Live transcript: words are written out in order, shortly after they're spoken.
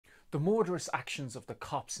The murderous actions of the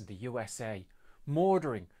cops in the USA,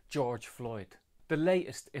 murdering George Floyd, the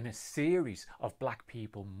latest in a series of black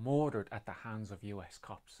people murdered at the hands of US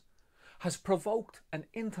cops, has provoked an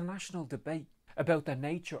international debate about the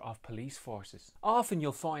nature of police forces. Often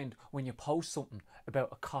you'll find when you post something about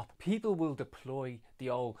a cop, people will deploy the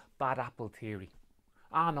old bad apple theory.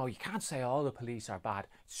 Ah no, you can't say all the police are bad,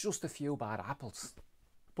 it's just a few bad apples.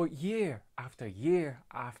 But year after year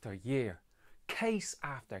after year, case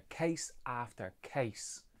after case after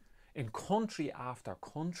case, in country after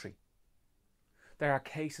country, there are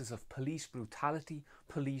cases of police brutality,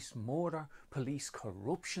 police murder, police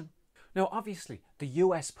corruption. Now obviously the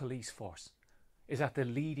US police force is at the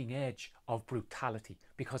leading edge of brutality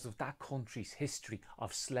because of that country's history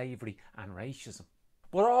of slavery and racism.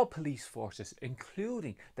 But all police forces,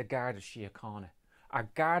 including the Garda Síochána, are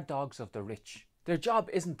guard dogs of the rich. Their job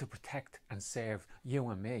isn't to protect and serve you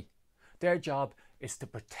and me. Their job is to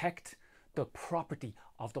protect the property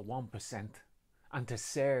of the 1% and to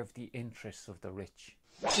serve the interests of the rich.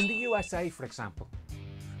 In the USA, for example,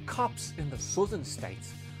 cops in the southern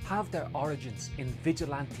states have their origins in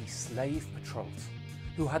vigilante slave patrols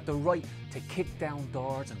who had the right to kick down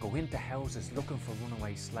doors and go into houses looking for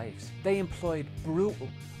runaway slaves. They employed brutal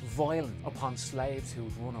violence upon slaves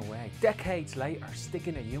who'd run away. Decades later,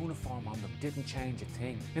 sticking a uniform on them didn't change a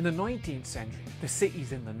thing. In the 19th century, the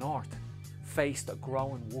cities in the north faced a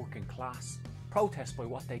growing working class, protest by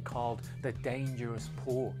what they called the dangerous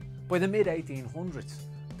poor. By the mid-1800s,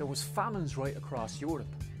 there was famines right across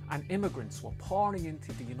Europe, and immigrants were pouring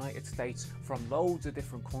into the United States from loads of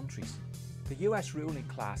different countries. The US ruling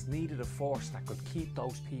class needed a force that could keep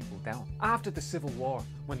those people down. After the Civil War,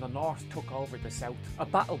 when the North took over the South, a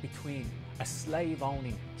battle between a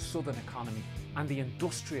slave-owning Southern economy and the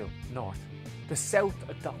industrial North, the South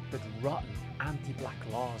adopted rotten anti-black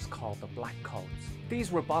laws called the Black Codes.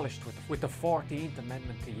 These were abolished with the 14th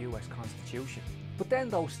Amendment to the US Constitution. But then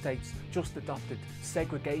those states just adopted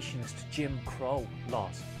segregationist Jim Crow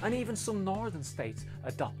laws, and even some northern states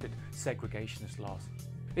adopted segregationist laws.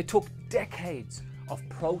 It took decades of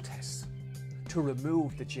protests to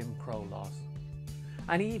remove the Jim Crow laws.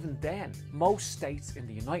 And even then, most states in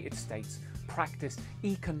the United States practice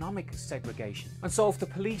economic segregation. And so if the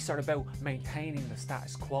police are about maintaining the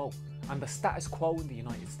status quo, and the status quo in the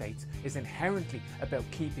United States is inherently about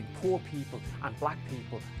keeping poor people and black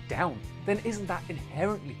people down, then isn't that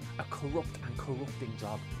inherently a corrupt and corrupting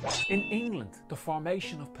job? In England, the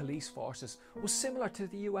formation of police forces was similar to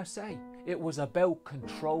the USA. It was about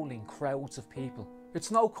controlling crowds of people.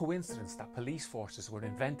 It's no coincidence that police forces were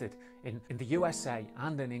invented in the USA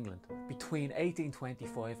and in England between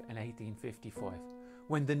 1825 and 1855.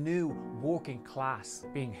 When the new working class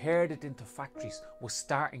being herded into factories was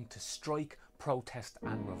starting to strike, protest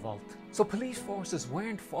and revolt. So police forces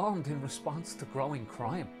weren't formed in response to growing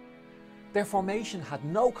crime. Their formation had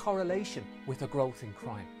no correlation with a growth in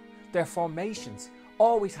crime. Their formations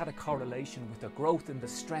always had a correlation with a growth in the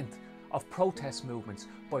strength of protest movements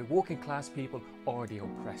by working class people or the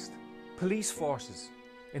oppressed. Police forces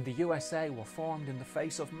in the USA were formed in the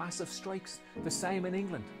face of massive strikes, the same in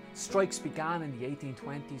England. Strikes began in the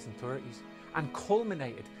 1820s and 30s and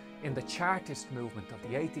culminated in the Chartist movement of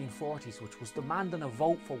the 1840s, which was demanding a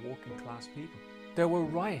vote for working class people. There were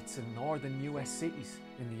riots in northern US cities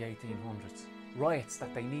in the 1800s, riots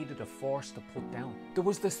that they needed a force to put down. There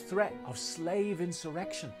was the threat of slave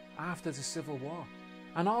insurrection after the Civil War,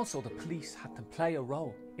 and also the police had to play a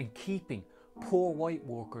role in keeping poor white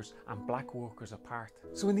workers and black workers apart.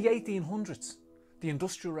 So in the 1800s, the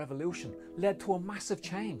Industrial Revolution led to a massive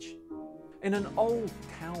change. In an old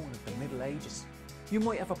town of the Middle Ages, you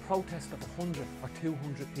might have a protest of 100 or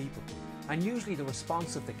 200 people, and usually the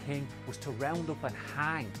response of the king was to round up and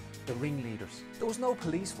hang the ringleaders. There was no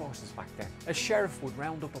police forces back then. A sheriff would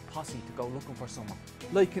round up a posse to go looking for someone,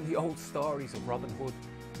 like in the old stories of Robin Hood,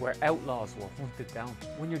 where outlaws were hunted down.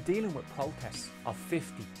 When you're dealing with protests of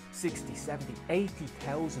 50, 60, 70,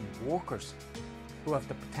 80,000 workers who have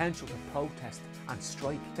the potential to protest and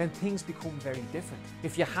strike, then things become very different.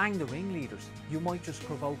 If you hang the ringleaders, you might just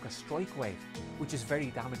provoke a strike wave, which is very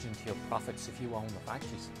damaging to your profits if you own the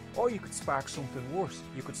factories. Or you could spark something worse.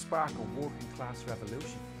 You could spark a working class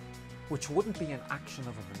revolution, which wouldn't be an action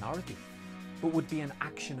of a minority, but would be an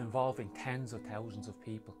action involving tens of thousands of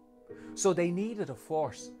people. So they needed a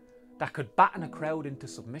force that could batten a crowd into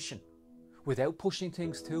submission without pushing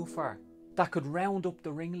things too far, that could round up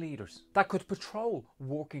the ringleaders, that could patrol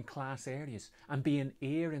working class areas and be an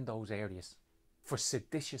ear in those areas for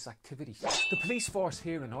seditious activities. The police force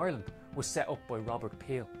here in Ireland was set up by Robert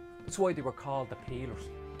Peel. That's why they were called the Peelers.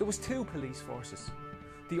 There was two police forces.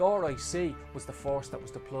 The RIC was the force that was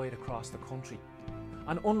deployed across the country.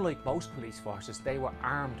 And unlike most police forces, they were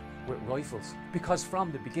armed with rifles, because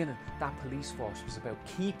from the beginning that police force was about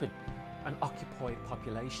keeping an occupied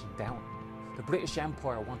population down. The British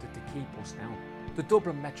Empire wanted to keep us down. The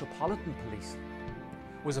Dublin Metropolitan Police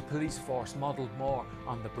was a police force modelled more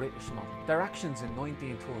on the British model. Their actions in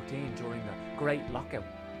 1913 during the Great Lockout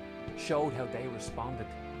showed how they responded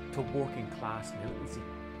to working class militancy.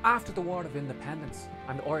 After the War of Independence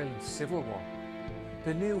and Ireland's Civil War,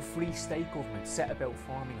 the new Free State government set about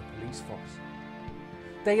forming a police force.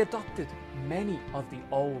 They adopted many of the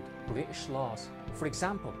old British laws. For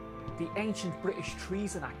example, the ancient British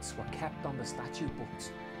Treason Acts were kept on the statute books.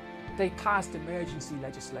 They passed emergency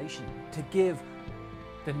legislation to give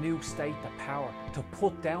the new state the power to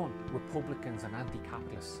put down Republicans and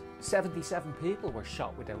anti-capitalists. 77 people were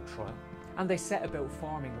shot without trial. And they set about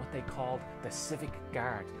forming what they called the Civic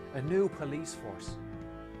Guard, a new police force.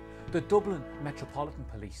 The Dublin Metropolitan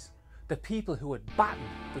Police, the people who had battened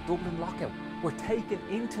the Dublin lockout, were taken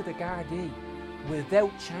into the Gardaí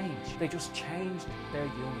without change. They just changed their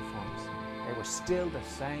uniforms. They were still the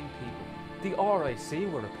same people. The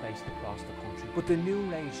RIC were replaced across the country, but the new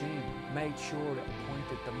regime made sure it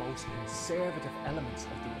appointed the most conservative elements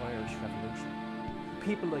of the Irish Revolution.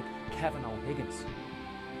 People like Kevin O'Higgins,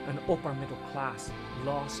 an upper middle class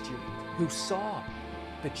law student who saw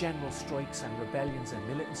the general strikes and rebellions and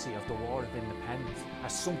militancy of the War of Independence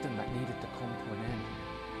as something that needed to come to an end.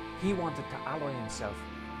 He wanted to ally himself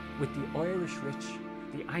with the Irish rich,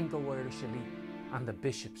 the Anglo-Irish elite and the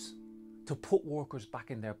bishops to put workers back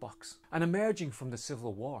in their box. And emerging from the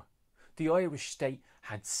Civil War, the Irish state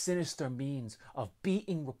had sinister means of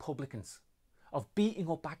beating Republicans, of beating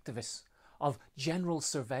up activists, of general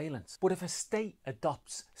surveillance. But if a state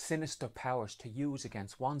adopts sinister powers to use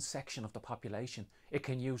against one section of the population, it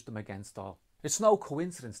can use them against all. It's no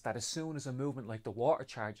coincidence that as soon as a movement like the water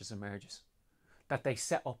charges emerges, that they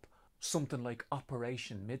set up something like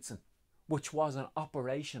Operation Midson, which was an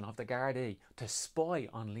operation of the Gardaí to spy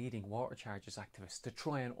on leading water charges activists to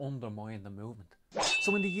try and undermine the movement.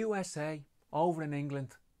 So in the USA, over in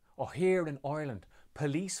England, or here in Ireland,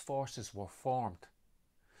 police forces were formed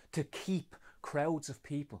to keep crowds of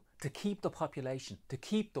people, to keep the population, to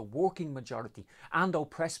keep the working majority and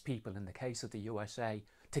oppressed people, in the case of the USA,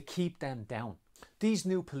 to keep them down. These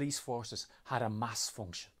new police forces had a mass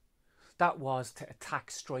function. That was to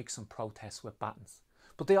attack strikes and protests with batons.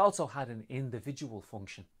 But they also had an individual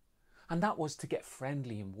function. And that was to get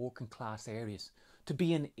friendly in working class areas, to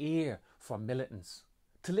be an ear for militants,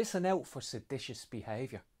 to listen out for seditious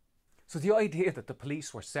behaviour. So the idea that the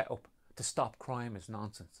police were set up to stop crime is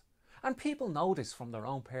nonsense. And people know this from their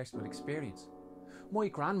own personal experience. My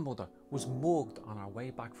grandmother was mugged on her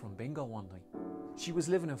way back from bingo one night. She was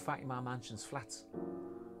living in Fatima Mansion's flats.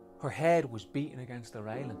 Her head was beaten against the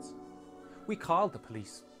railings. We called the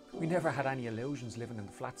police. We never had any illusions living in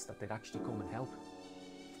the flats that they'd actually come and help.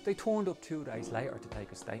 They turned up 2 days later to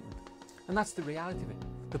take a statement. And that's the reality of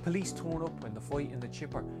it. The police turn up when the fight in the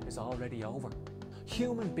chipper is already over.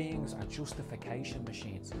 Human beings are justification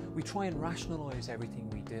machines. We try and rationalise everything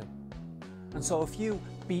we do. And so if you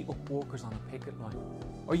beat up workers on a picket line,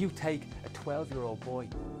 or you take a 12-year-old boy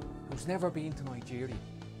who's never been to Nigeria,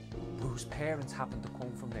 whose parents happen to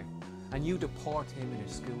come from there, and you deport him in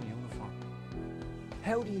his school uniform,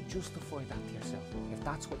 how do you justify that to yourself if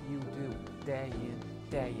that's what you do day in,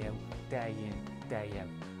 day out, day in, day out?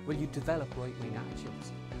 Well, you develop right-wing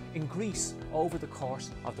attitudes. In Greece, over the course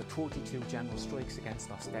of the 32 general strikes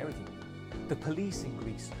against austerity, the police in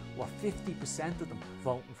Greece were 50% of them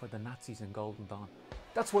voting for the Nazis in Golden Dawn.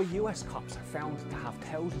 That's why US cops are found to have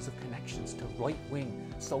thousands of connections to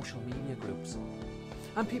right-wing social media groups.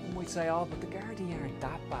 And people might say, oh, but the Gardaí aren't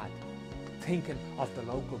that bad. Thinking of the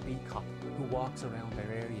local beat cop who walks around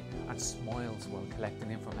their area and smiles while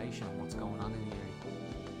collecting information on what's going on in the area.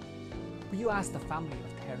 But you ask the family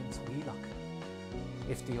of Terence Wheelock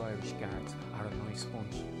if the Irish Guards are a nice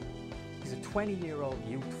bunch. He's a 20-year-old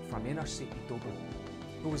youth from inner city Dublin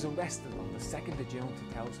who was arrested on the 2nd of June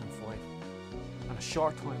 2005 and a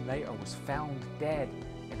short time later was found dead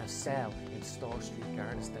in a cell in Store Street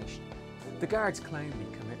Garda Station. The guards claimed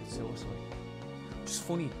he committed suicide. It's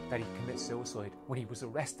funny that he committed suicide when he was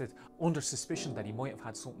arrested under suspicion that he might have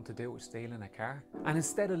had something to do with stealing a car. And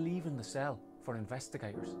instead of leaving the cell for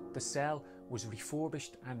investigators, the cell was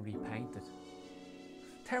refurbished and repainted.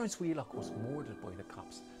 Terence Wheelock was murdered by the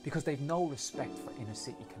cops because they've no respect for inner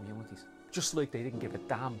city communities, just like they didn't give a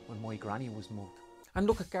damn when my granny was mugged. And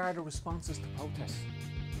look at Garda responses to protests.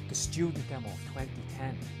 The student demo of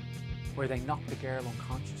 2010, where they knocked the girl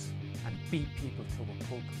unconscious and beat people to a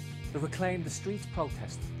pulp. The Reclaim the Streets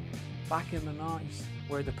protest back in the 90s,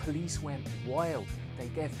 where the police went wild. They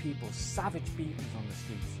gave people savage beatings on the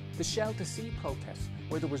streets. The Shell to Sea protest,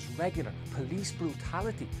 where there was regular police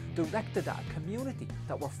brutality directed at a community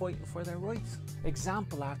that were fighting for their rights.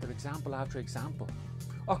 Example after example after example.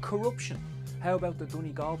 Or corruption. How about the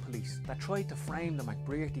Donegal police that tried to frame the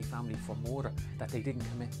McBrearty family for murder that they didn't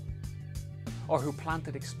commit? Or who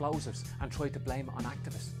planted explosives and tried to blame it on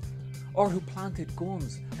activists? Or who planted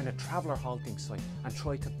guns in a traveller halting site and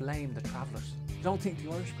tried to blame the travellers? You don't think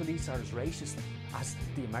the Irish police are as racist as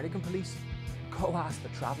the American police? Go ask the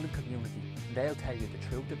travelling community and they'll tell you the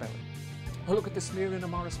truth about it. Or look at the smearing of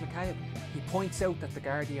Maurice McCabe. He points out that the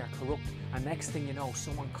Gardaí are corrupt, and next thing you know,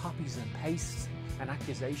 someone copies and pastes an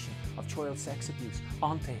accusation of child sex abuse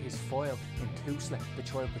onto his file in TUSLA, the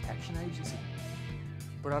Child Protection Agency.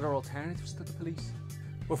 But are there alternatives to the police?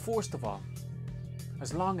 Well, first of all,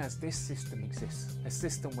 as long as this system exists, a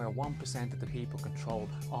system where 1% of the people control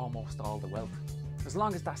almost all the wealth, as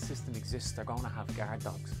long as that system exists, they're going to have guard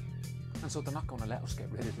dogs. And so they're not going to let us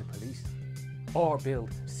get rid of the police or build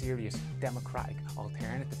serious democratic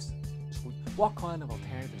alternatives. What kind of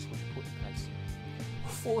alternatives would you put in place?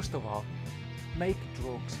 Well, first of all, make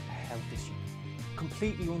drugs a health issue.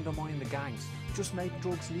 Completely undermine the gangs. Just make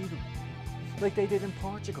drugs legal, like they did in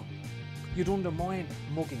Portugal. You'd undermine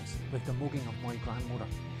muggings like the mugging of my grandmother.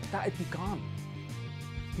 That'd be gone.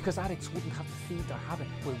 Because addicts wouldn't have to feed their habit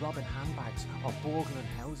by robbing handbags or burgling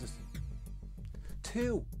houses.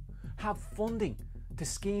 2. Have funding to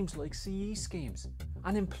schemes like CE schemes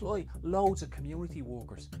and employ loads of community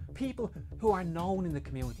workers. People who are known in the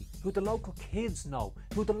community, who the local kids know,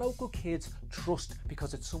 who the local kids trust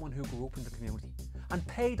because it's someone who grew up in the community. And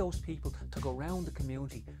pay those people to go around the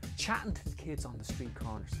community, chatting to the kids on the street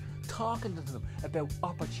corners, talking to them about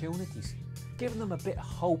opportunities, giving them a bit of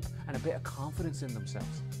hope and a bit of confidence in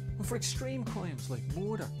themselves. And for extreme crimes like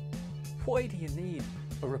murder, why do you need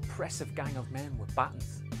a repressive gang of men with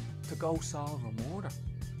batons to go solve a murder?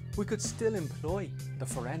 We could still employ the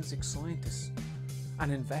forensic scientists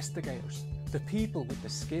and investigators, the people with the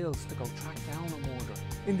skills to go track down a murderer.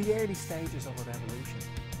 In the early stages of a revolution,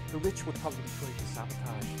 the rich would probably try to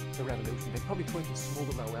sabotage the revolution. They'd probably try to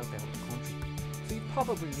smuggle their wealth out of the country. So you'd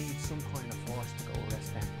probably need some kind of force to go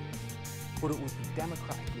arrest them. But it would be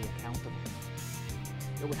democratically accountable.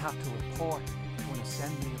 It would have to report to an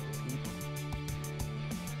assembly of the people.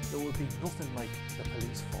 There would be nothing like the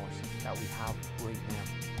police force that we have right now.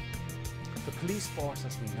 The police force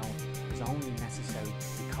as we know it is only necessary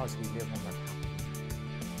because we live under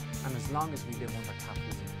capitalism. And as long as we live under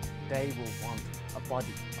capitalism, they will want a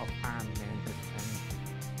body of armed men to defend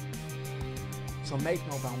them. So make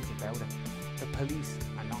no bones about it, the police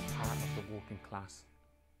are not part of the working class.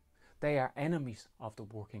 They are enemies of the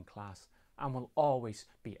working class and will always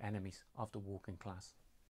be enemies of the working class.